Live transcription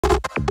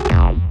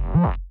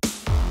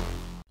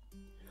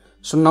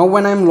So now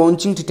when I'm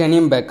launching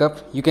Titanium Backup,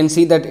 you can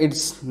see that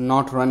it's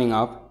not running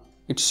up.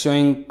 It's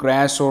showing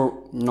crash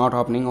or not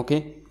opening.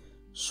 Okay.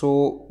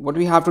 So what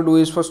we have to do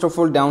is, first of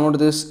all, download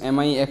this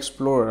MI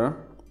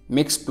Explorer,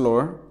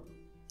 Mixplorer.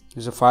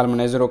 Is a file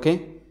manager.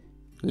 Okay.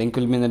 Link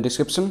will be in the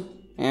description.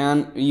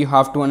 And you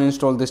have to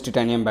uninstall this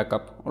Titanium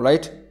Backup.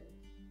 Alright.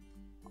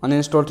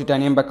 Uninstall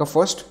Titanium Backup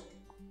first.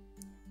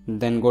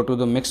 Then go to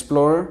the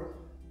Mixplorer.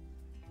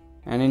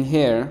 And in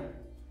here,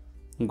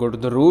 go to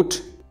the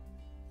root.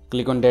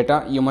 Click on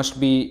data. You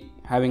must be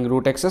having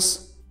root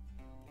access.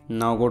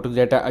 Now go to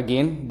data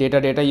again.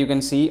 Data you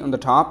can see on the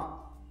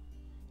top.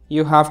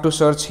 You have to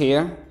search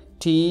here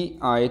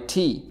TIT.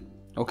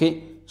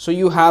 Okay. So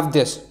you have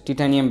this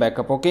Titanium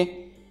Backup. Okay.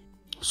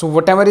 So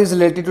whatever is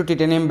related to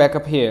Titanium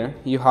Backup here,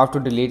 you have to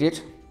delete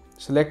it.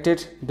 Select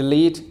it,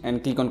 delete,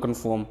 and click on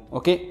confirm.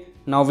 Okay.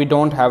 Now we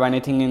don't have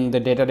anything in the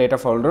data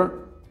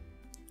folder.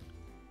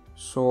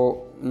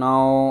 So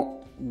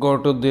now go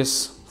to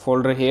this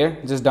folder here.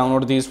 Just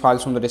download these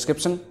files from the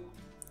description.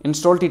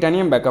 Install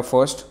Titanium Backup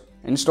first.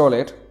 Install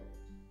it.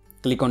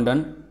 Click on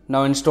done.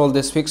 Now install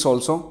this fix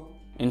also.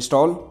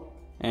 Install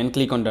and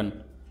click on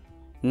done.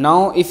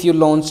 Now if you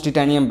launch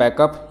Titanium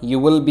Backup, you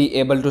will be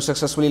able to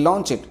successfully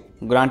launch it.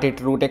 Grant it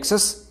root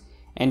access,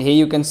 and here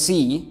you can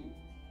see,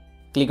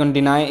 click on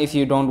deny if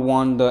you don't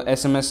want the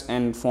SMS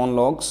and phone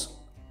logs.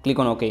 Click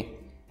on OK.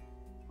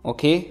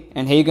 Okay,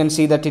 and here you can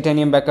see that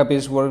Titanium Backup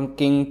is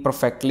working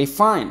perfectly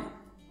fine.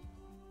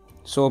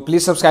 So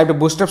please subscribe to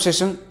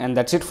BoostUpStation, and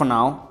that's it for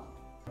now.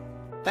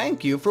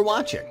 Thank you for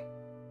watching.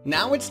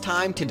 Now it's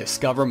time to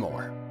discover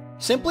more.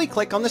 Simply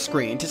click on the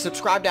screen to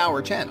subscribe to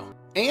our channel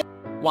and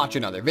watch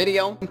another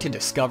video to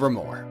discover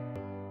more.